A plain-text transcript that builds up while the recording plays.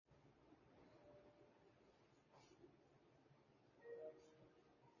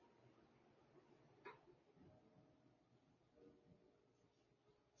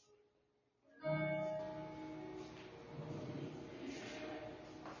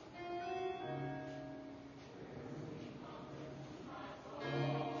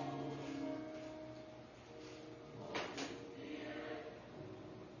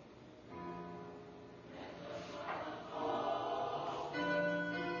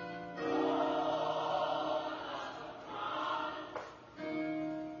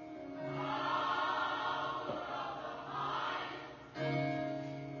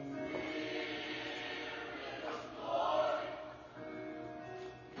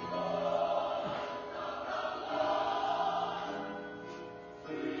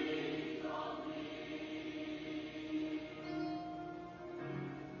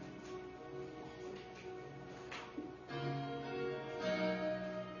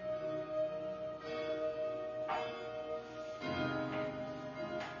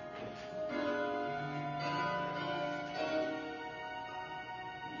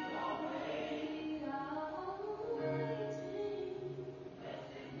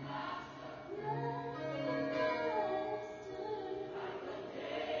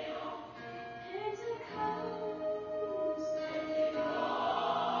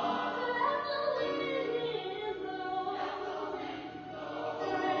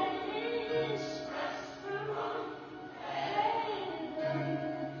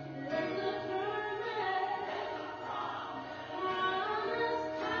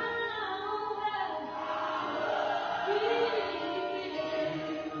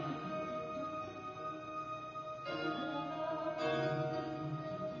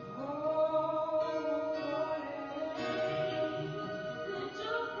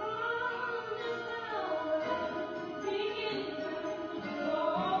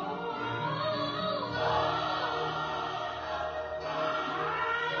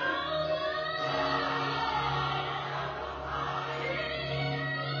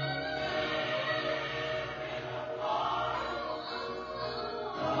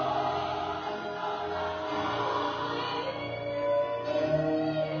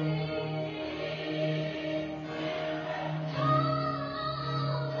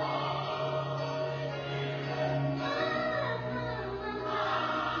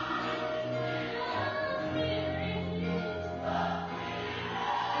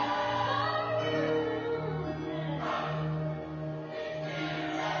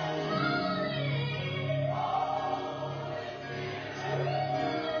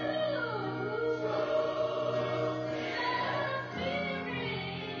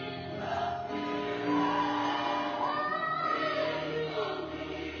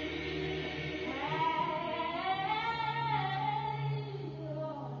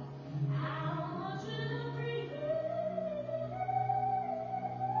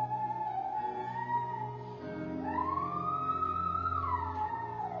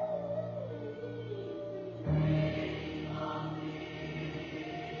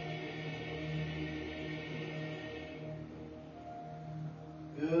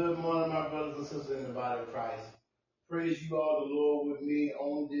Good morning, my brothers and sisters in the body of Christ. Praise you all, the Lord, with me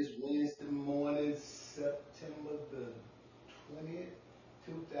on this Wednesday morning, September the 20th,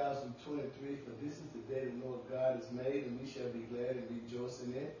 2023. For this is the day the Lord God has made, and we shall be glad and rejoice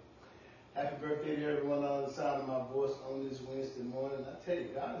in it. Happy birthday to everyone on the sound of my voice on this Wednesday morning. I tell you,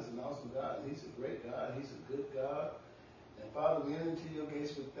 God is an awesome God. He's a great God. He's a good God. And Father, we enter into your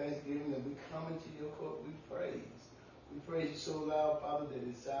gates with thanksgiving, and we come into your court with praise. We praise you so loud, Father, that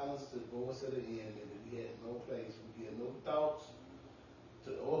it silenced the voice of the enemy, that we had no place. We give no thoughts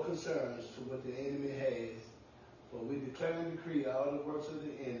or concerns to what the enemy has. For we declare and decree all the works of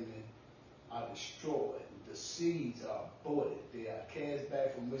the enemy are destroyed. The seeds are aborted. They are cast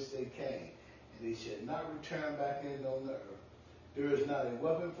back from which they came, and they shall not return back in on the earth. There is not a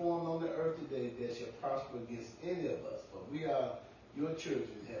weapon formed on the earth today that shall prosper against any of us, for we are your children,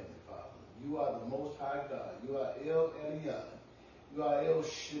 Heavenly Father. You are the Most High God. You are El Elyon. You are El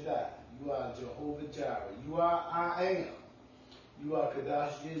Shaddai. You are Jehovah Jireh. You are I Am. You are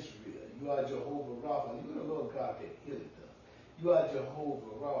Kadash Israel. You are Jehovah Rapha. You are the Lord God that healeth us. You are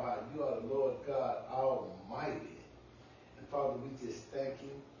Jehovah Raha. You are the Lord God Almighty. And Father, we just thank you.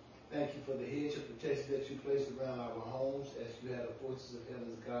 Thank you for the hedge of protection that you placed around our homes as you had the forces of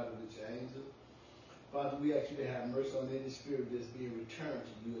heaven's guarded with your angels. Father, we ask you to have mercy on any spirit that's being returned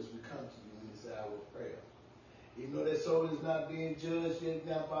to you as we come to you in this hour of prayer. Even though that soul is not being judged yet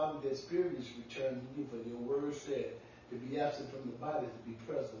now, Father, that spirit is returned to you, for your word said to be absent from the body is to be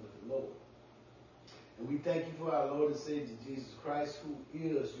present with the Lord. And we thank you for our Lord and Savior Jesus Christ, who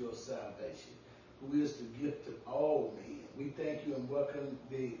is your salvation, who is the gift of all men. We thank you and welcome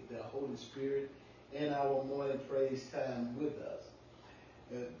the Holy Spirit in our morning praise time with us.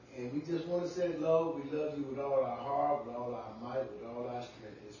 And we just want to say, Lord, we love you with all our heart, with all our might, with all our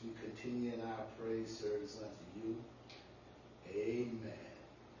strength as we continue in our praise service unto you. Amen.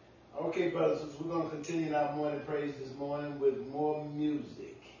 Okay, brothers, we're going to continue in our morning praise this morning with more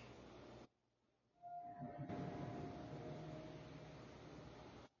music.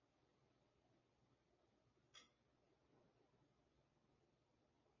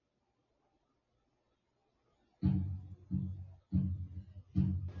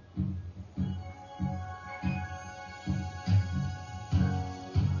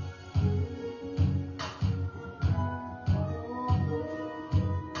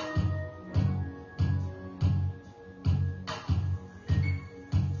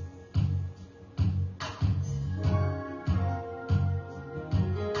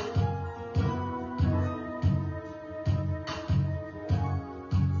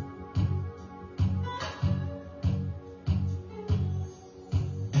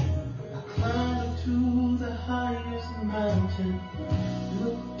 Mountain,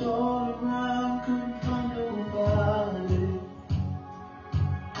 looked all around, couldn't find nobody.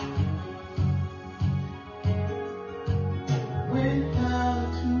 Went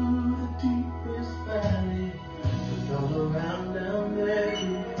down to the deepest valley, looked all around down there,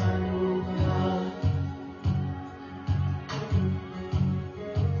 couldn't find nobody.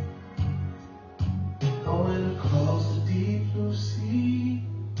 I went across the deep blue sea,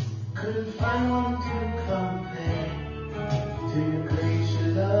 couldn't find one to compare to your grace, your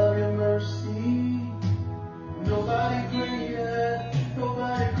love, your mercy. Nobody greater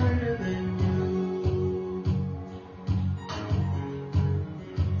than you.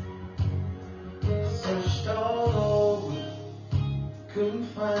 Searched all over, couldn't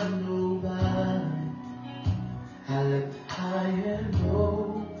find nobody. I looked high and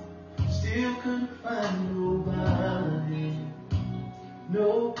low, still couldn't find nobody.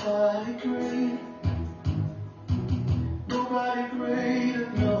 Nobody greater. Nobody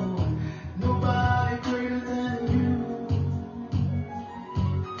greater, no, nobody greater than you.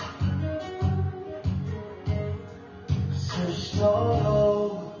 Searched all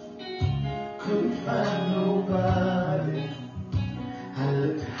over, couldn't find nobody. I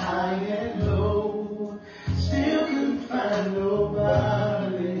looked high and low, still couldn't find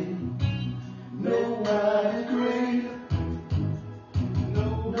nobody. Nobody greater,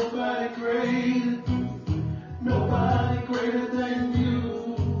 nobody greater. Nobody greater than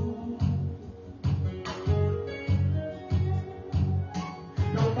you.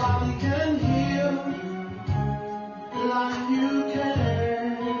 Nobody can heal like you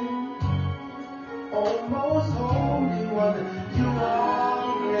can. Oh, most holy one, you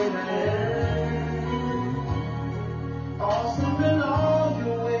are greater.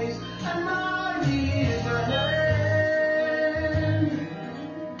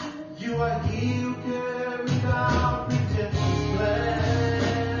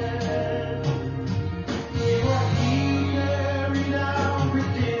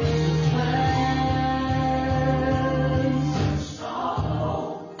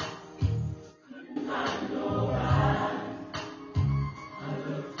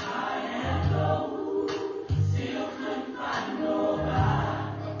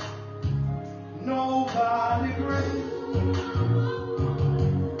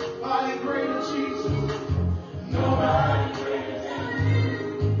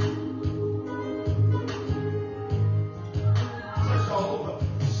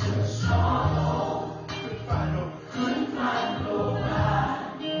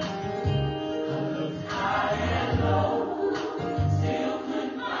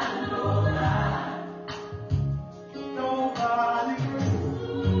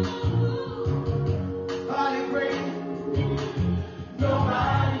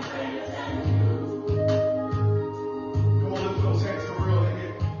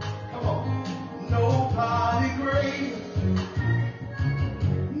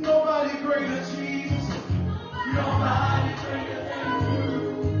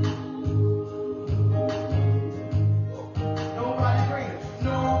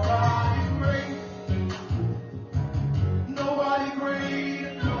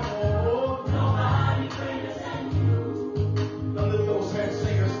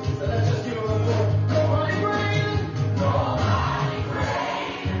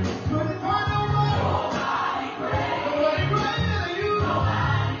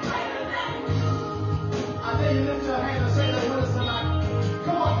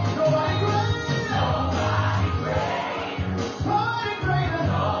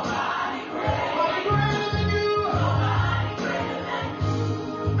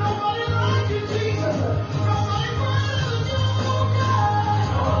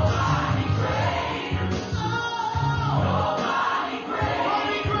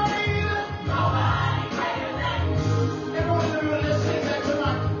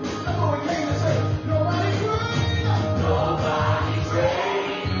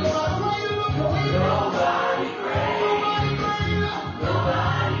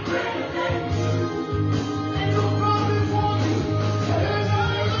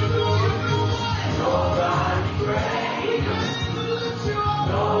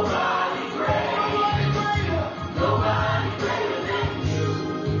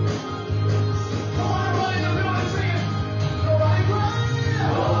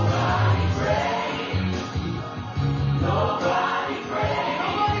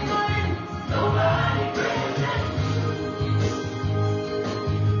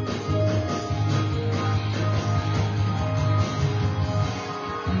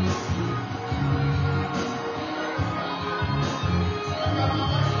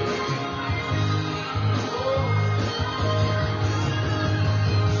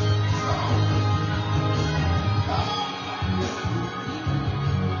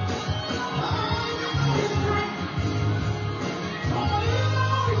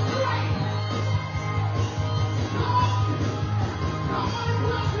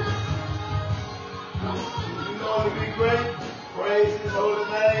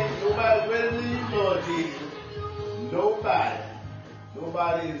 nobody greater than you, Lord Jesus. Nobody.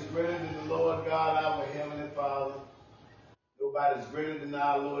 Nobody is greater than the Lord God, our Heavenly Father. Nobody is greater than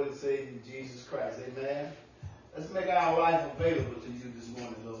our Lord and Savior, Jesus Christ. Amen. Let's make our life available to you this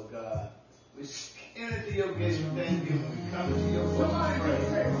morning, Lord God. We enter into your gates with thanksgiving. We come into your courts with praise.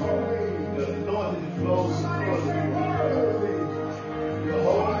 The anointing that flows through us. You're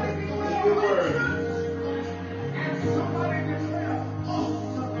holy and you're worthy. And somebody declare,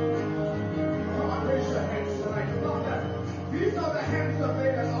 awesome. Come on, raise your hands tonight. Come on, these are the hands of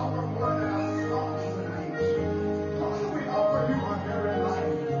they that offer more than a song tonight. Father, we offer you our very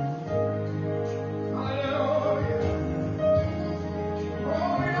life. Hallelujah.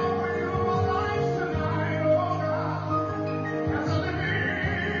 Oh, we offer you our lives tonight, oh God, as a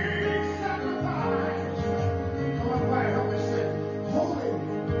living sacrifice. Come on, choir, help me sing.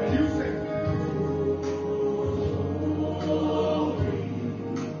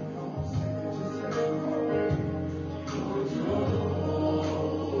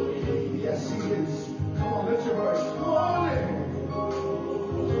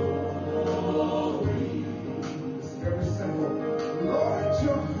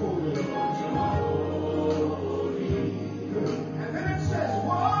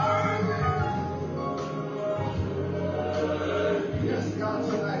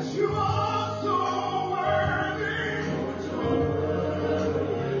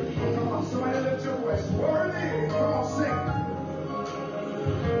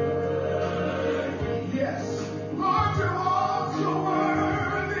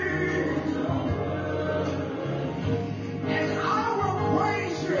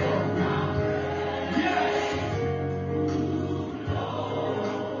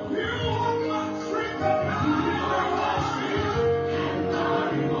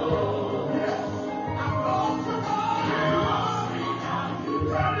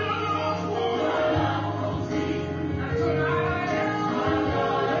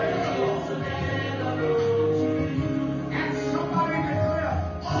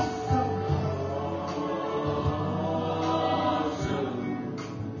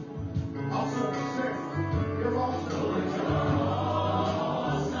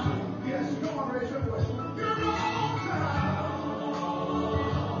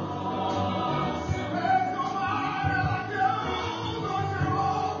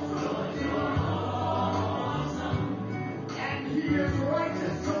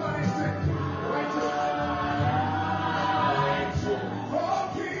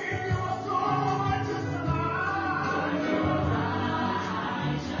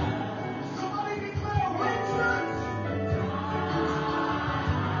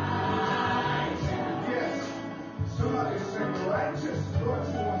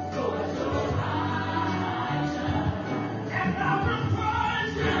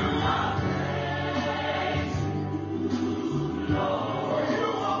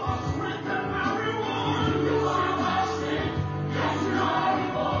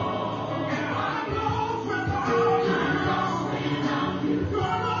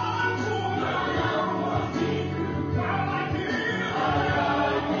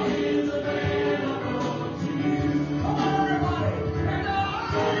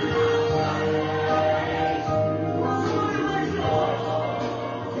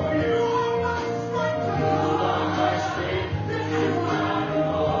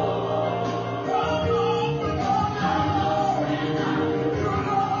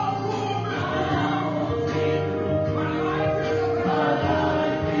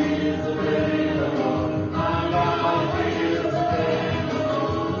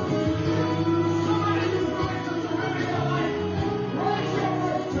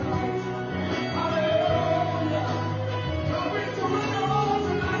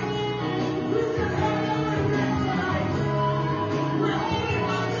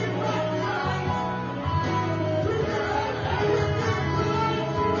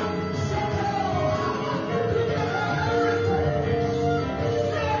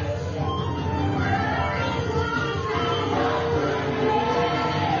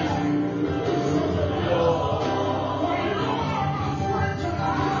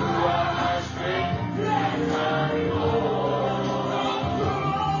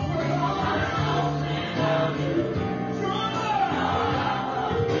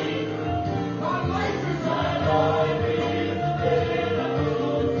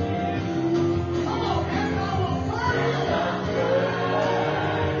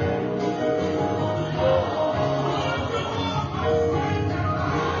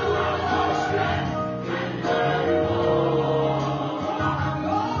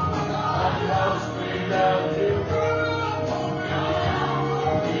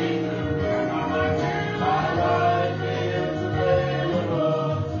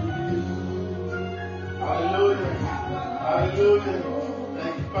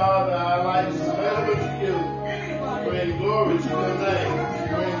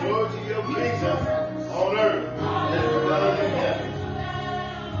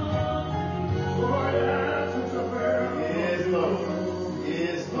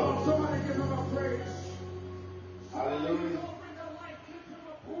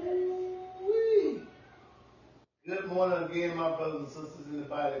 morning again, my brothers and sisters in the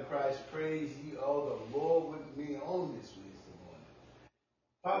body of Christ. Praise ye all the Lord with me on this Wednesday morning.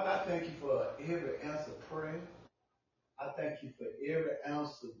 Father, I thank you for every answer prayer. I thank you for every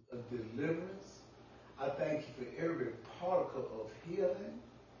ounce of deliverance. I thank you for every particle of healing.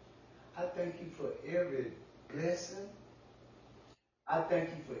 I thank you for every blessing. I thank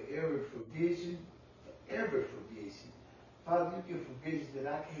you for every provision, for every provision. Father, you give provisions that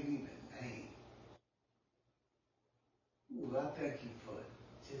I can't even name. Ooh, I thank you for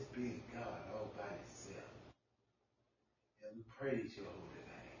just being God all by yourself. And we praise your holy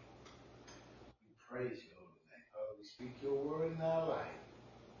name. We praise your holy name. Father, we speak your word in our life.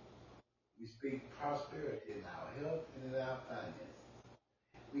 We speak prosperity in our health and in our finances.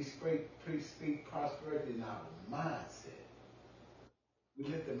 We speak prosperity in our mindset. We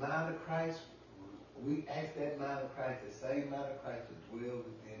let the mind of Christ, we ask that mind of Christ, the same mind of Christ to dwell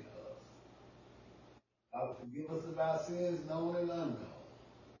within us. Father, forgive us of our sins, known and unknown,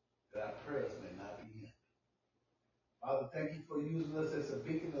 that our prayers may not be hindered. Father, thank you for using us as a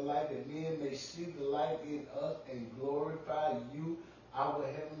beacon of light, that men may see the light in us and glorify you, our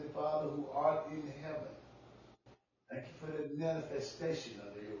Heavenly Father, who art in heaven. Thank you for the manifestation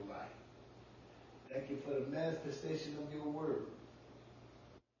of your light. Thank you for the manifestation of your word.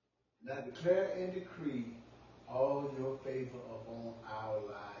 And I declare and decree all your favor upon our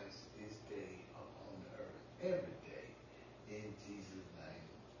lives this day, upon the earth, every day. In Jesus' name,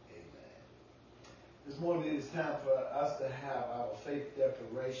 amen. This morning it is time for us to have our faith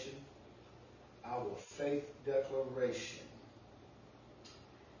declaration. Our faith declaration.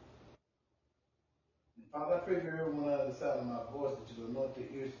 And Father, I pray for everyone under the sound of my voice that you anoint their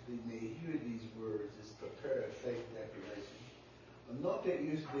ears that they may hear these words, this prepared faith declaration. Anoint their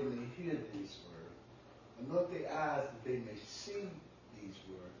ears that they may hear these words. Anoint their eyes that they may see these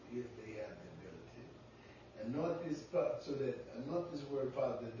words if they have the ability. Anoint this word,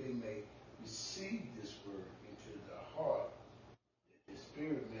 Father, that they may receive this word into their heart, that their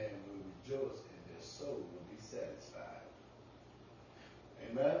spirit man will rejoice and their soul will be satisfied.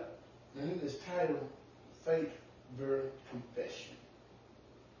 Amen. And it is titled Faith Birth Confession.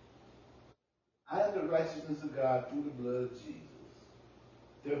 I am the righteousness of God through the blood of Jesus.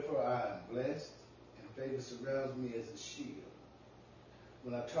 Therefore I am blessed, and favor surrounds me as a shield.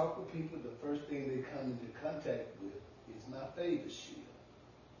 When I talk with people, the first thing they come into contact with is my favor shield.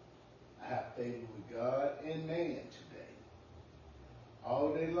 I have favor with God and man today.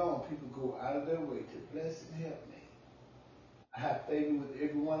 All day long, people go out of their way to bless and help me. I have favor with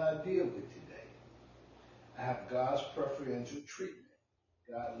everyone I deal with today. I have God's preferential treatment.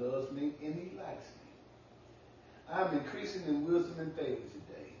 God loves me and he likes me. I am increasing in wisdom and favor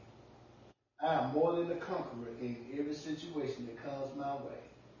today. I am more than a conqueror in every situation that comes my way.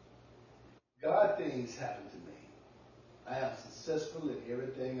 God things happen to me. I am successful in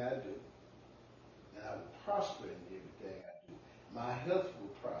everything I do. And I will prosper in everything I do. My health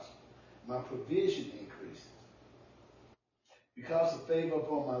will prosper. My provision increases. Because of favor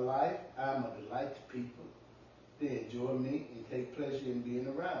upon my life, I am a delight to people. They enjoy me and take pleasure in being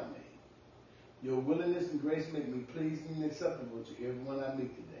around me. Your willingness and grace make me pleasing and acceptable to everyone I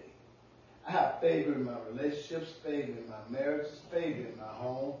meet today. I have favor in my relationships, favor in my marriages, favor in my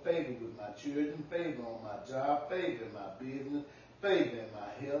home, favor with my children, favor on my job, favor in my business, favor in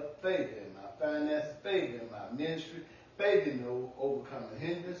my health, favor in my finances, favor in my ministry, favor in overcoming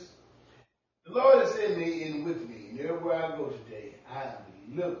hindrance. The Lord is in me and with me, and everywhere I go today, I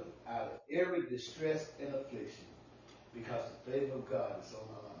am delivered out of every distress and affliction because the favor of God is on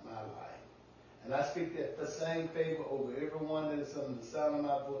my life. And I speak that the same favor over everyone that is under the sound of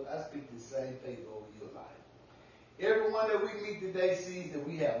my voice. I speak the same favor over your life. Everyone that we meet today sees that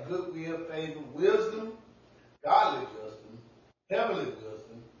we have goodwill, favor, wisdom, godly wisdom, heavenly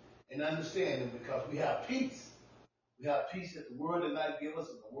wisdom, and understanding because we have peace. We have peace that the world did not give us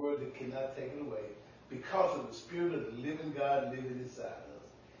and the world that cannot take it away because of the Spirit of the living God living inside us.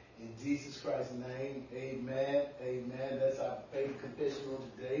 In Jesus Christ's name, amen, amen. That's our faith confession on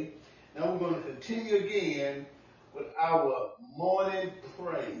today. Now we're going to continue again with our morning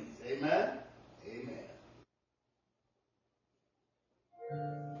praise. Amen? Amen.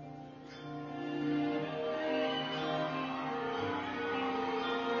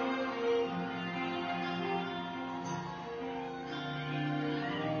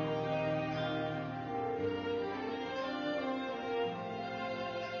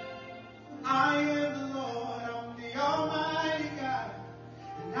 I am the Lord, I'm the Almighty God,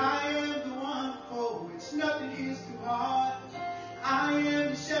 and I am the one for which nothing is too hard. I am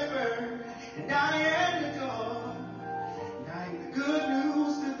the shepherd, and I am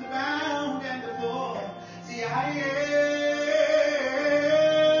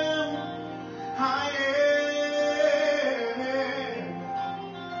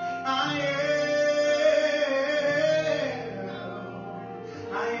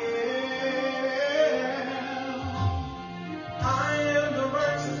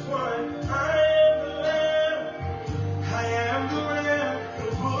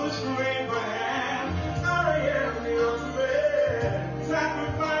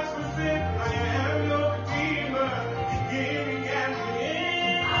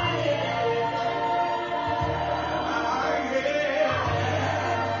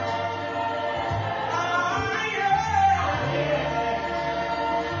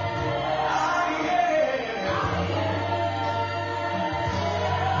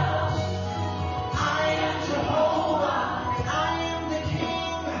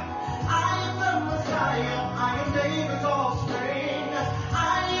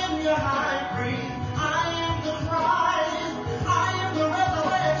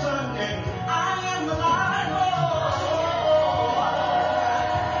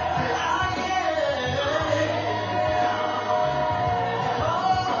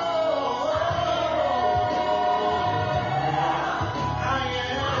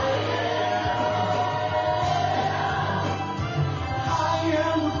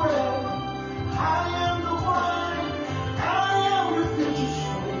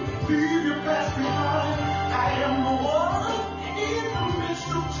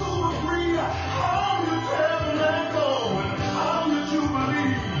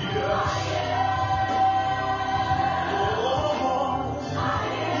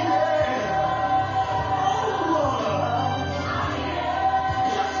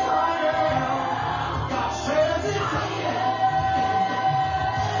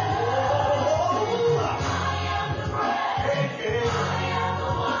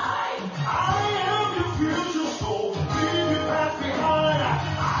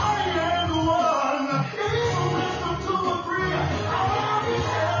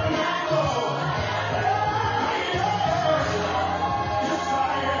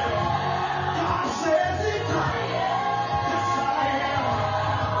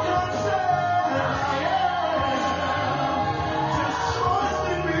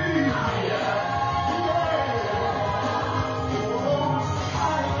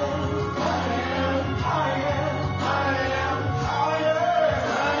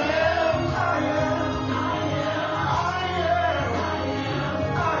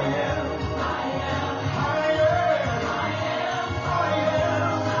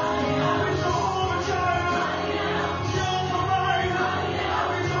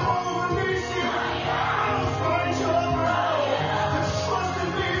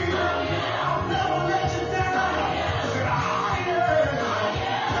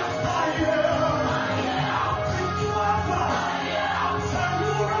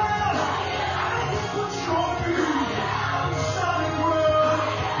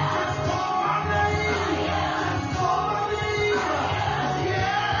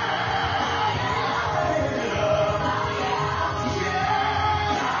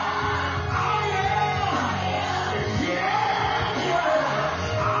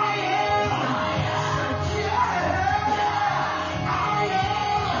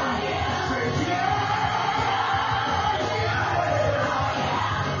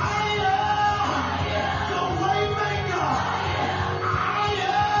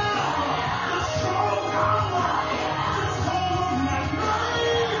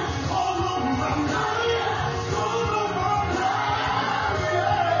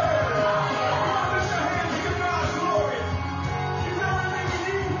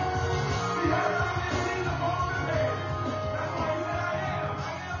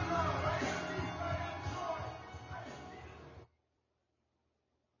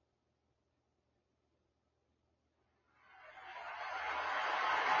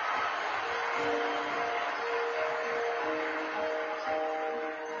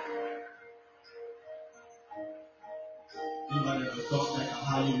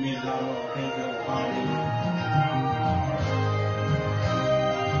mean a lot more things that will follow me.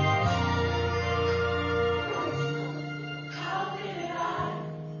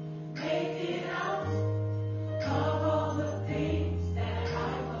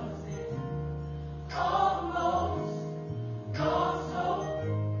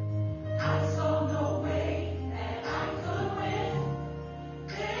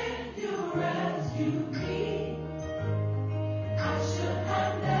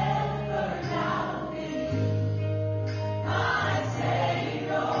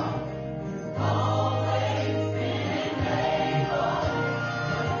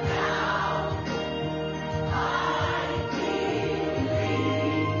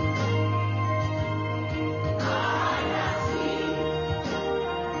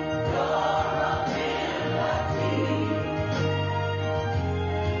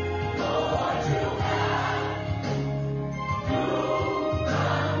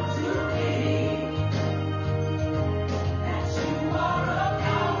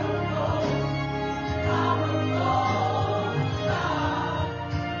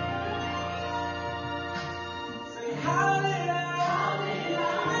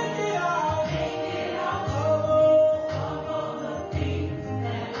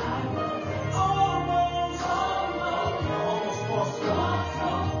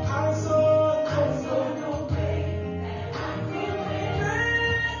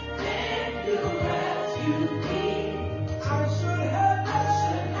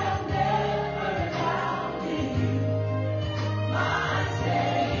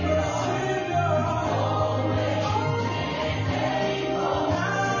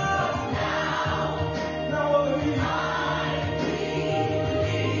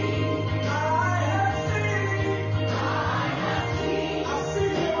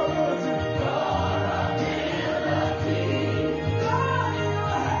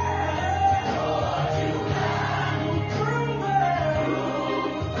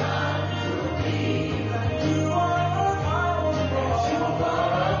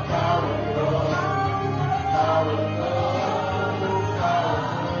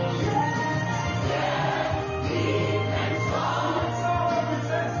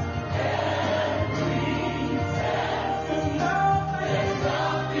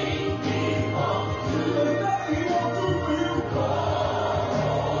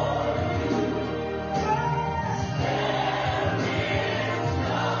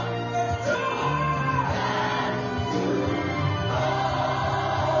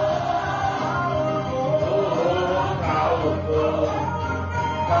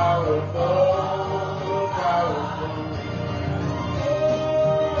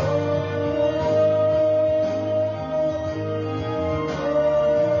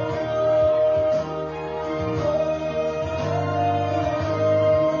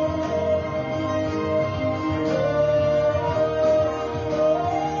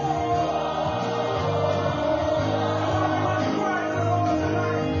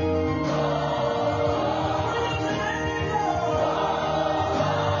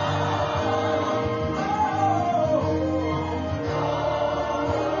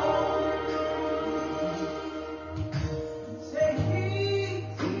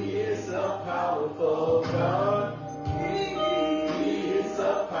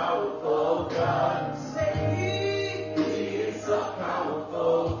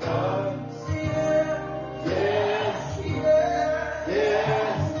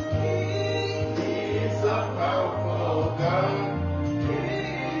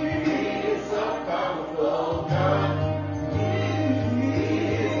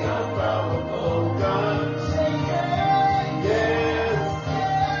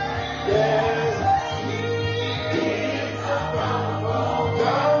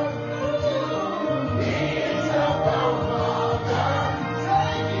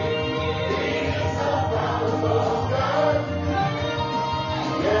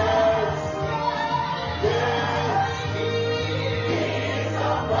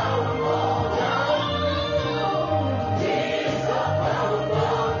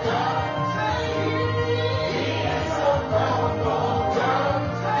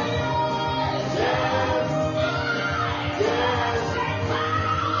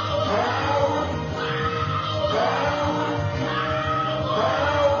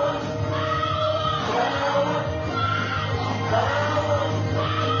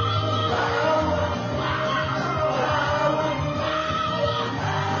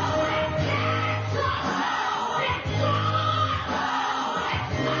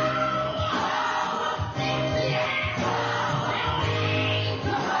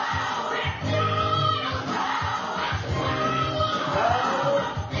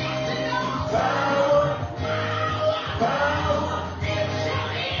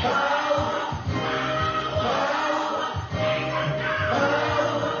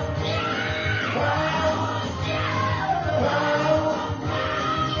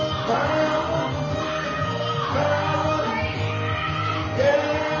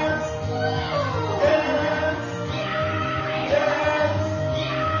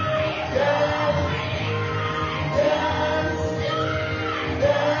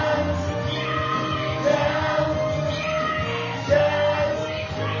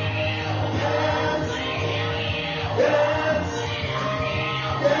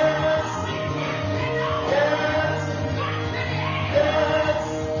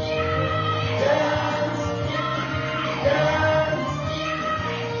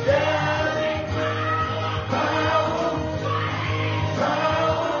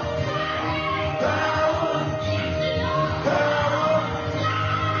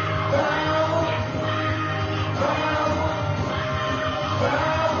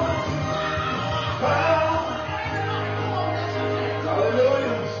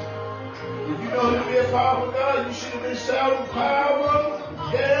 to shout power?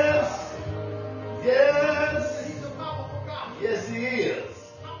 Yes. Yes. Yes, he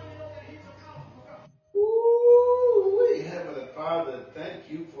is. Ooh, Heavenly Father, thank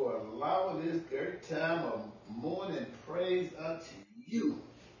you for allowing this great time of morning praise unto you.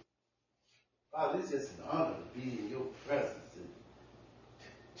 Father, it's just an honor to be in your presence,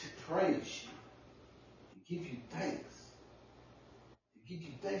 to praise you, to give you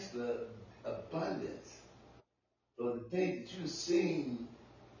thanks, for the abundance, for the things that you've seen,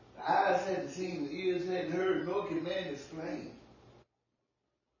 the eyes hadn't seen, the ears hadn't heard, nor can man explain.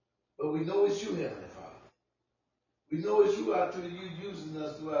 But we know it's you, Heavenly Father. We know it's you out through you using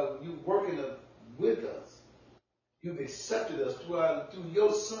us, throughout you working with us. You've accepted us through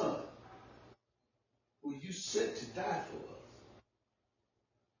your Son, who you sent to die for us.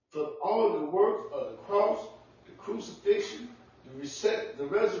 For all the work of the cross, the crucifixion, the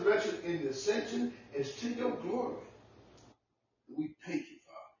resurrection, and the ascension is to your glory. And we thank you,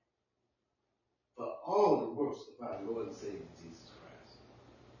 Father, for all the works of our Lord and Savior Jesus Christ.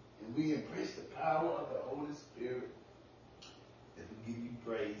 And we embrace the power of the Holy Spirit. And we give you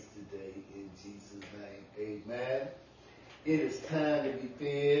praise today in Jesus' name. Amen. It is time to be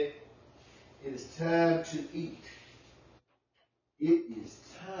fed. It is time to eat. It is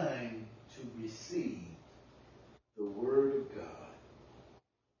time to receive the Word of God.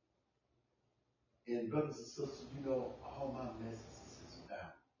 And brothers and sisters, you know, all my messages is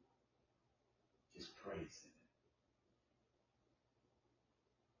about just praising Him.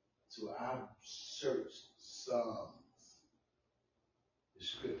 So I've searched Psalms, the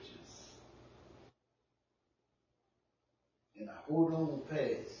Scriptures, and I hold on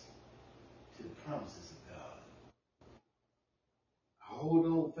fast to the promises of God. I hold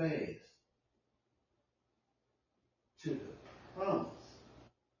on fast to the promise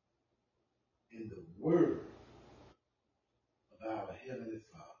and the Word of our Heavenly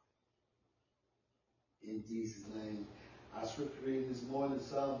Father. In Jesus' name, our scripture reading this morning,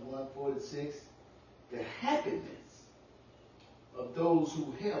 Psalms 146, the happiness of those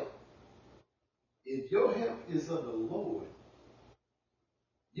who help. If your help is of the Lord,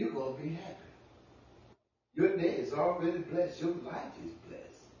 you're going to be happy. Your day is already blessed. Your life is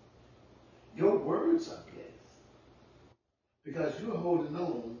blessed. Your words are blessed. Because you're holding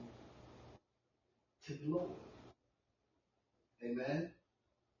on to the Lord. Amen.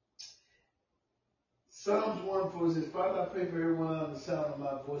 Psalms 1:4 says, Father, I pray for everyone under the sound of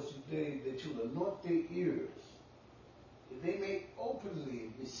my voice today that you'll anoint their ears, that they may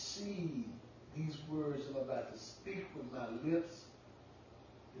openly receive these words I'm about to speak with my lips,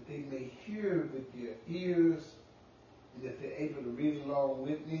 that they may hear with their ears, and if they're able to read along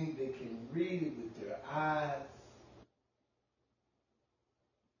with me, they can read it with their eyes,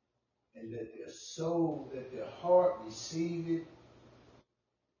 and that their soul, that their heart receive it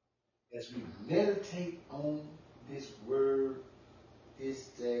as we meditate on this word this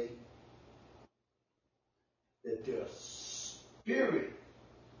day, that their spirit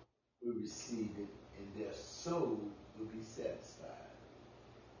will receive it and their soul will be satisfied.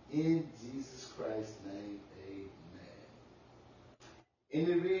 In Jesus Christ's name, amen. And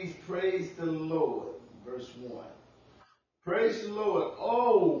it reads, praise the Lord, verse 1. Praise the Lord,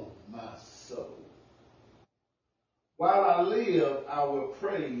 oh my soul. While I live, I will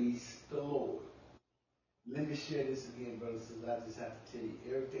praise the Lord. Let me share this again, brothers and sisters. I just have to tell you,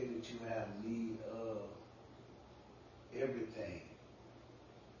 everything that you have need of, everything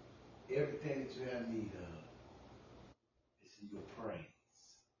that you have need of is in your praise.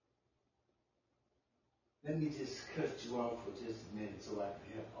 Let me just cut you off for just a minute so I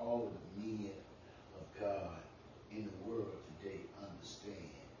can help all of the men of God in the world today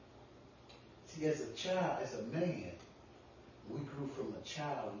understand. See, as a child, as a man, we grew from a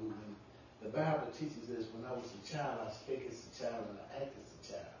childhood. And the Bible teaches us when I was a child, I spake as a child and I act as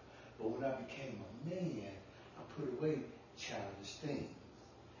a child. But when I became a man, I put away childish things.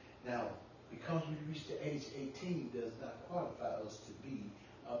 Now, because we reached the age 18 does not qualify us to be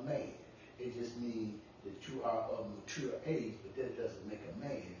a man. It just means that you are of mature age, but that doesn't make a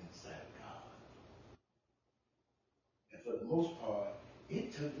man in the sight of God. And for the most part,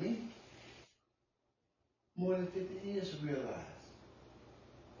 it took me more than 50 years to realize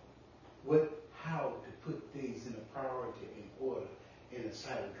how to put things in a priority in order in the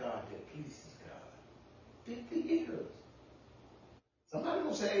sight of God that pleases God. 50 years. Somebody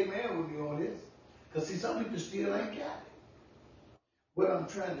gonna say amen with me on this. Because see, some people still ain't got it. What I'm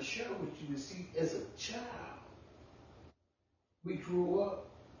trying to share with you is, see, as a child, we grew up.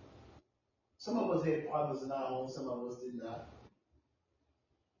 Some of us had fathers in our home, some of us did not.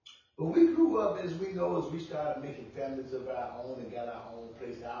 But we grew up, as we know, as we started making families of our own and got our own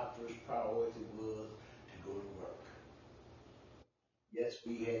place, our first priority was to go to work. Yes,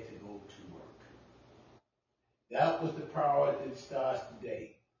 we had to go to work. That was the priority that starts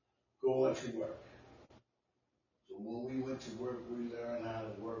today, going to work. So when we went to work, we learned how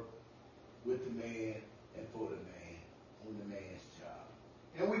to work with the man and for the man, on the man's job.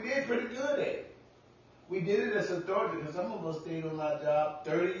 And we did pretty good at it. We did it as authority because some of us stayed on our job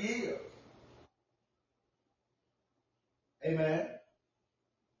 30 years. Amen.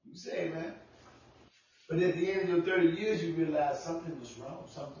 You say amen. But at the end of your 30 years, you realize something was wrong.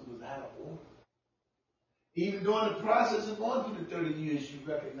 Something was out of order. Even during the process of going through the 30 years, you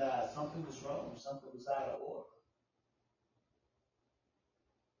recognize something was wrong. Something was out of order.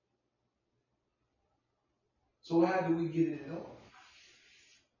 So how do we get it in order?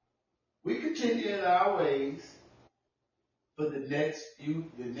 We continue in our ways for the next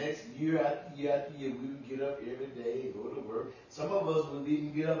year after year, we would get up every day and go to work. Some of us would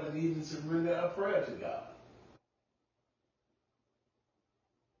even get up and even surrender a prayer to God.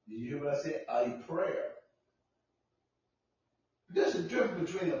 Did you hear what I said? A prayer. There's a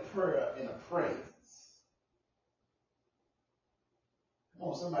difference between a prayer and a praise. Come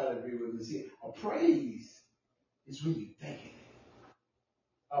on, somebody agree with me. See, a praise is when you're thinking it.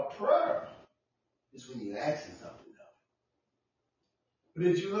 A prayer is when you're asking something of it. But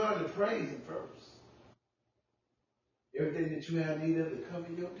if you learn to praise Him first, everything that you have need of to cover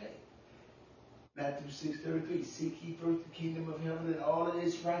your day. Matthew 6:33, seek ye first the kingdom of heaven and all of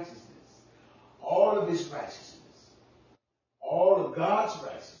its righteousness. All of its righteousness. All of God's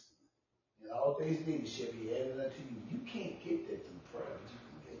righteousness. And all things needed shall be added unto you. You can't get that through prayer,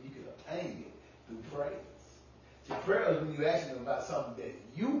 but you can obtain it through praise. See, prayer is when you're asking Him about something that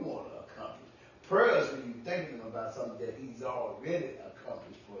you want to accomplish. Prayer is when you're thinking about something that He's already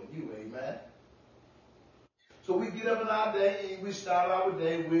accomplished for you. Amen? So we get up in our day and we start our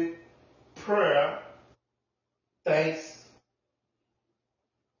day with prayer, thanks,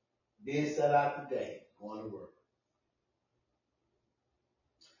 then set out the day, going to work.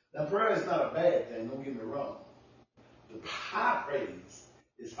 Now prayer is not a bad thing, don't get me wrong. The high praise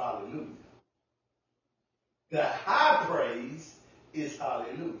is hallelujah. The high praise is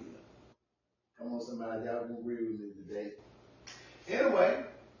hallelujah. Come on, somebody, y'all gonna agree with me today. Anyway,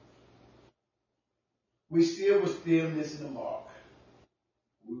 we still missing the mark.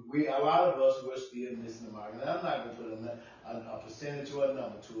 A lot of us were still missing the mark. And I'm not going to put a percentage or a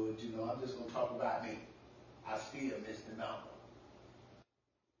number to it. You know, I'm just going to talk about me. I still miss the number.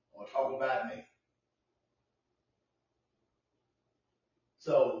 I'm going to talk about me.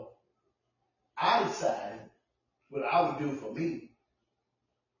 So I decided what I would do for me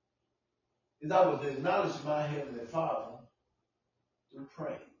is I would acknowledge my Heavenly Father through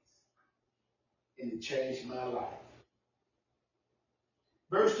praise. And it changed my life.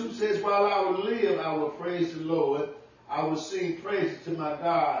 Verse 2 says, while I will live, I will praise the Lord. I will sing praises to my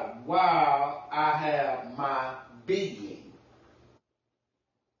God while I have my being.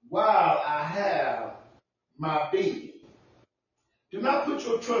 While I have my being. Do not put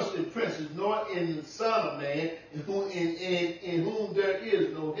your trust in princes, nor in the Son of Man, in whom there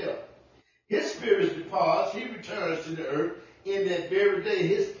is no help. His spirit departs, he returns to the earth. In that very day,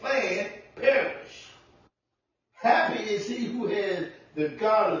 his plan perish. Happy is he who has the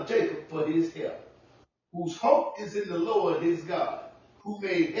God of Jacob for his help, whose hope is in the Lord his God, who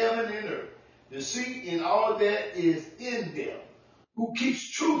made heaven and earth, the sea and all that is in them, who keeps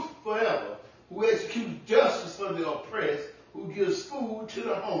truth forever, who executes justice for the oppressed, who gives food to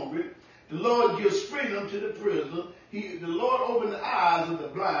the hungry. The Lord gives freedom to the prisoner. The Lord opens the eyes of the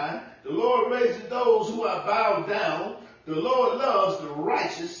blind. The Lord raises those who are bowed down. The Lord loves the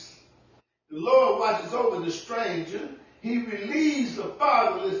righteous. The Lord watches over the stranger. He relieves the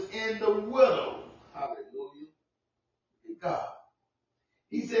fatherless and the widow. Hallelujah. God.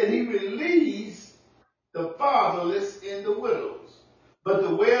 He said he relieves the fatherless and the widows. But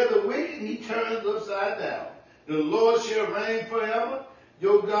the way of the wicked he turns upside down. The Lord shall reign forever.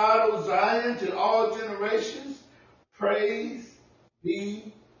 Your God, O Zion, to all generations. Praise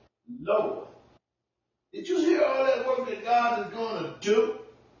be Lord. Did you hear all that work that God is going to do?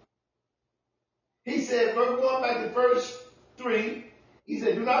 He said, going back to verse 3, he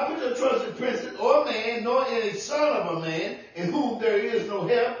said, do not put your trust in princes or man, nor in a son of a man, in whom there is no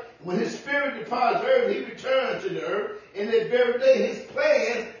help. When his spirit departs earth, he returns to the earth. In that very day, his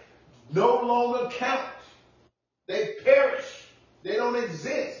plans no longer count. They perish. They don't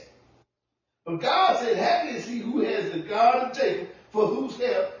exist. But God said, happy is he who has the God of Jacob, for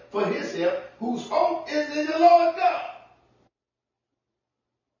his help, whose hope is in the Lord God,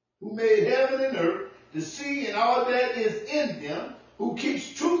 who who made heaven and earth, the sea and all that is in them, who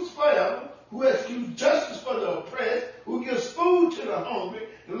keeps truth forever, who executes justice for the oppressed, who gives food to the hungry.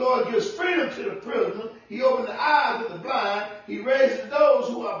 The Lord gives freedom to the prisoner. He opens the eyes of the blind. He raises those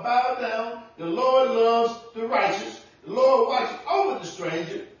who are bowed down. The Lord loves the righteous. The Lord watches over the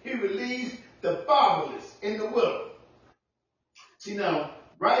stranger. He relieves the fatherless in the widow. See now,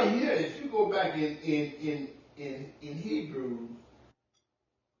 right here, if you go back in Hebrews,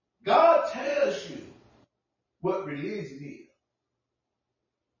 God tells you what religion is.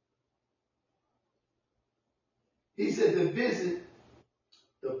 He said to visit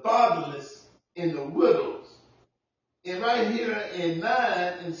the fatherless and the widows. And right here in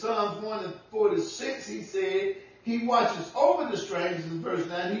 9, in Psalms 146, he said, he watches over the strangers in verse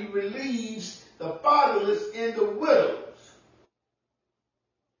 9. He relieves the fatherless and the widows.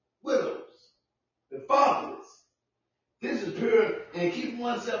 Widows. The fatherless. This is pure, and keep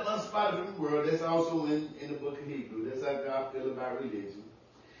oneself unspotted from the world. That's also in the book of Hebrews. That's how God feels about religion.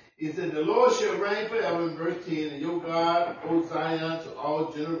 He said, the Lord shall reign forever in verse 10, and your God, O Zion, to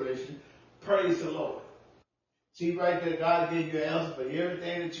all generations. Praise the Lord. See right there, God gave you an answer for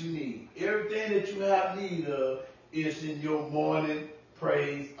everything that you need. Everything that you have need of is in your morning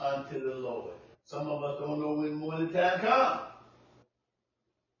praise unto the Lord. Some of us don't know when morning time comes.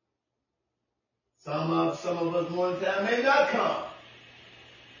 Some of us morning time may not come.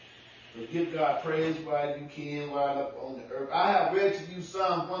 But give God praise while you can, while up on the earth. I have read to you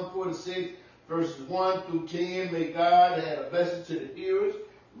Psalm 146, verses 1 through 10. May God add a blessing to the hearers,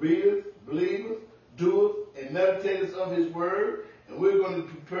 readers, believers, doers, and meditators of his word. And we're going to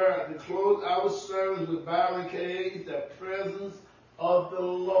prepare to close our service with Byron Cage, the presence of the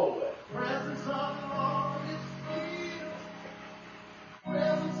Lord. Presence of the Lord is here.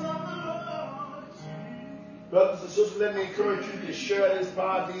 Presence of the Lord is here. Brothers and sisters, let me encourage you to share this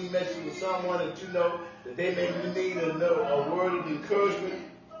Podbean message with someone that you know that they may need a word of encouragement,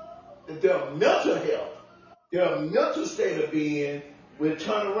 that their mental health, their mental state of being will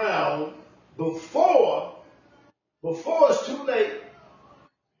turn around before it's too late,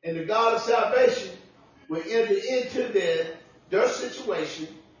 and the God of salvation will enter into their situation,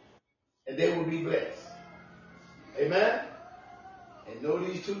 and they will be blessed. Amen? And know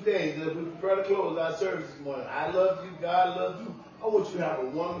these two things as we prepare to close our service this morning. I love you. God loves you. I want you to have a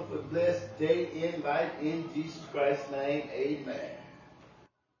wonderful, blessed day in life in Jesus Christ's name. Amen.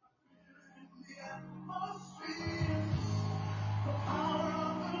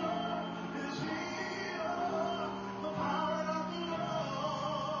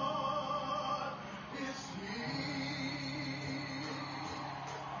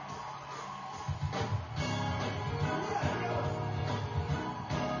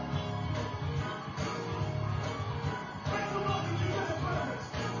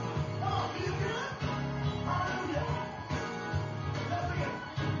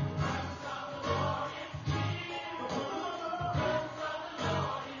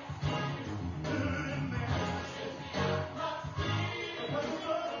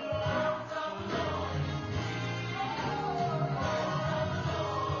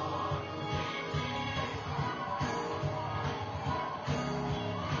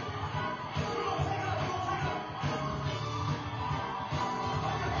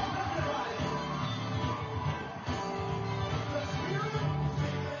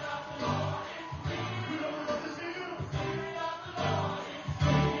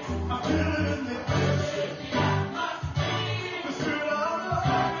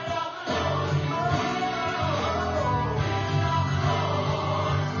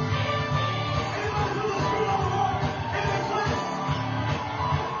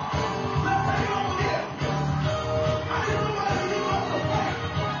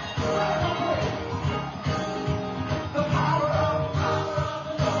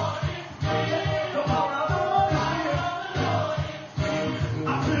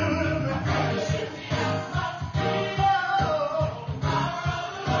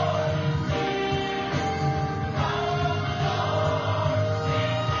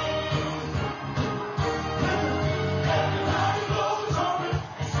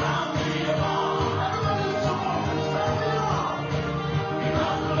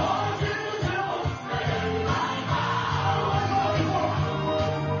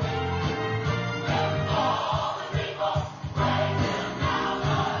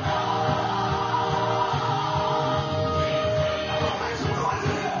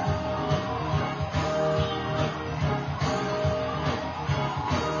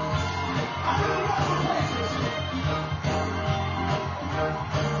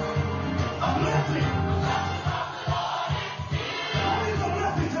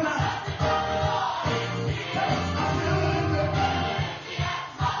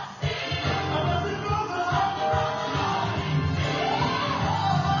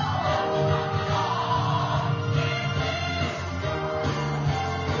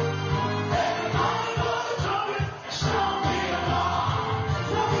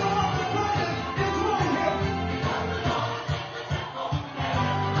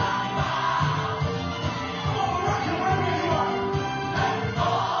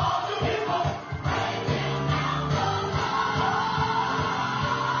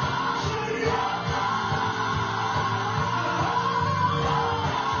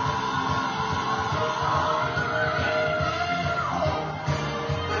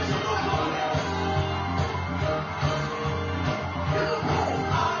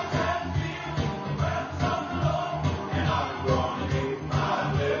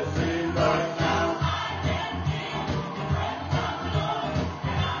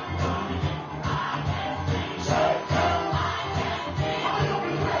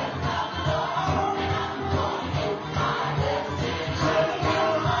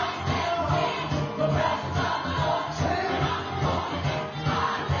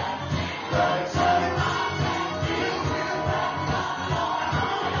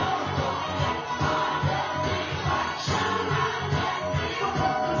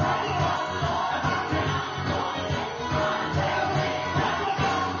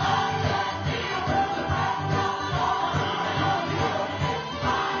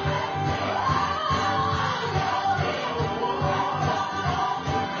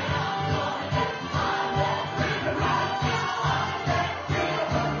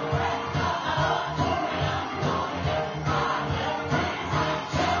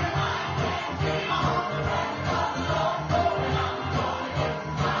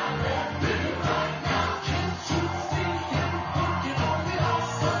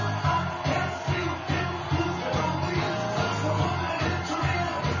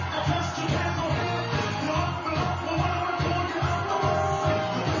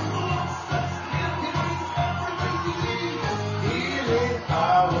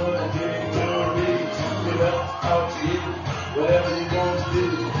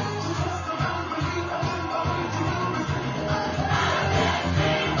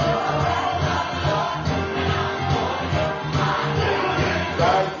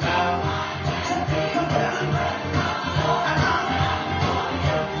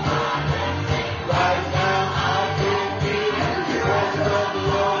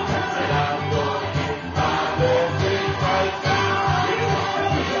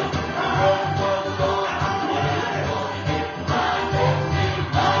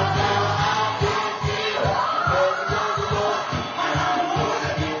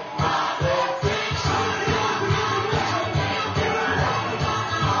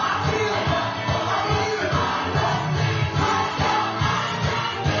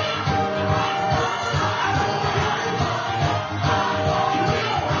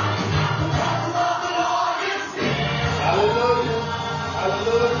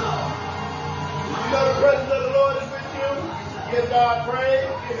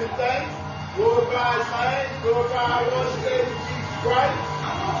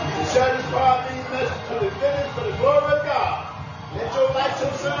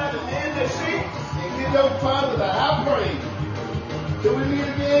 your Father the high praise. Till we meet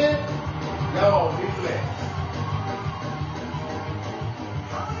again, y'all be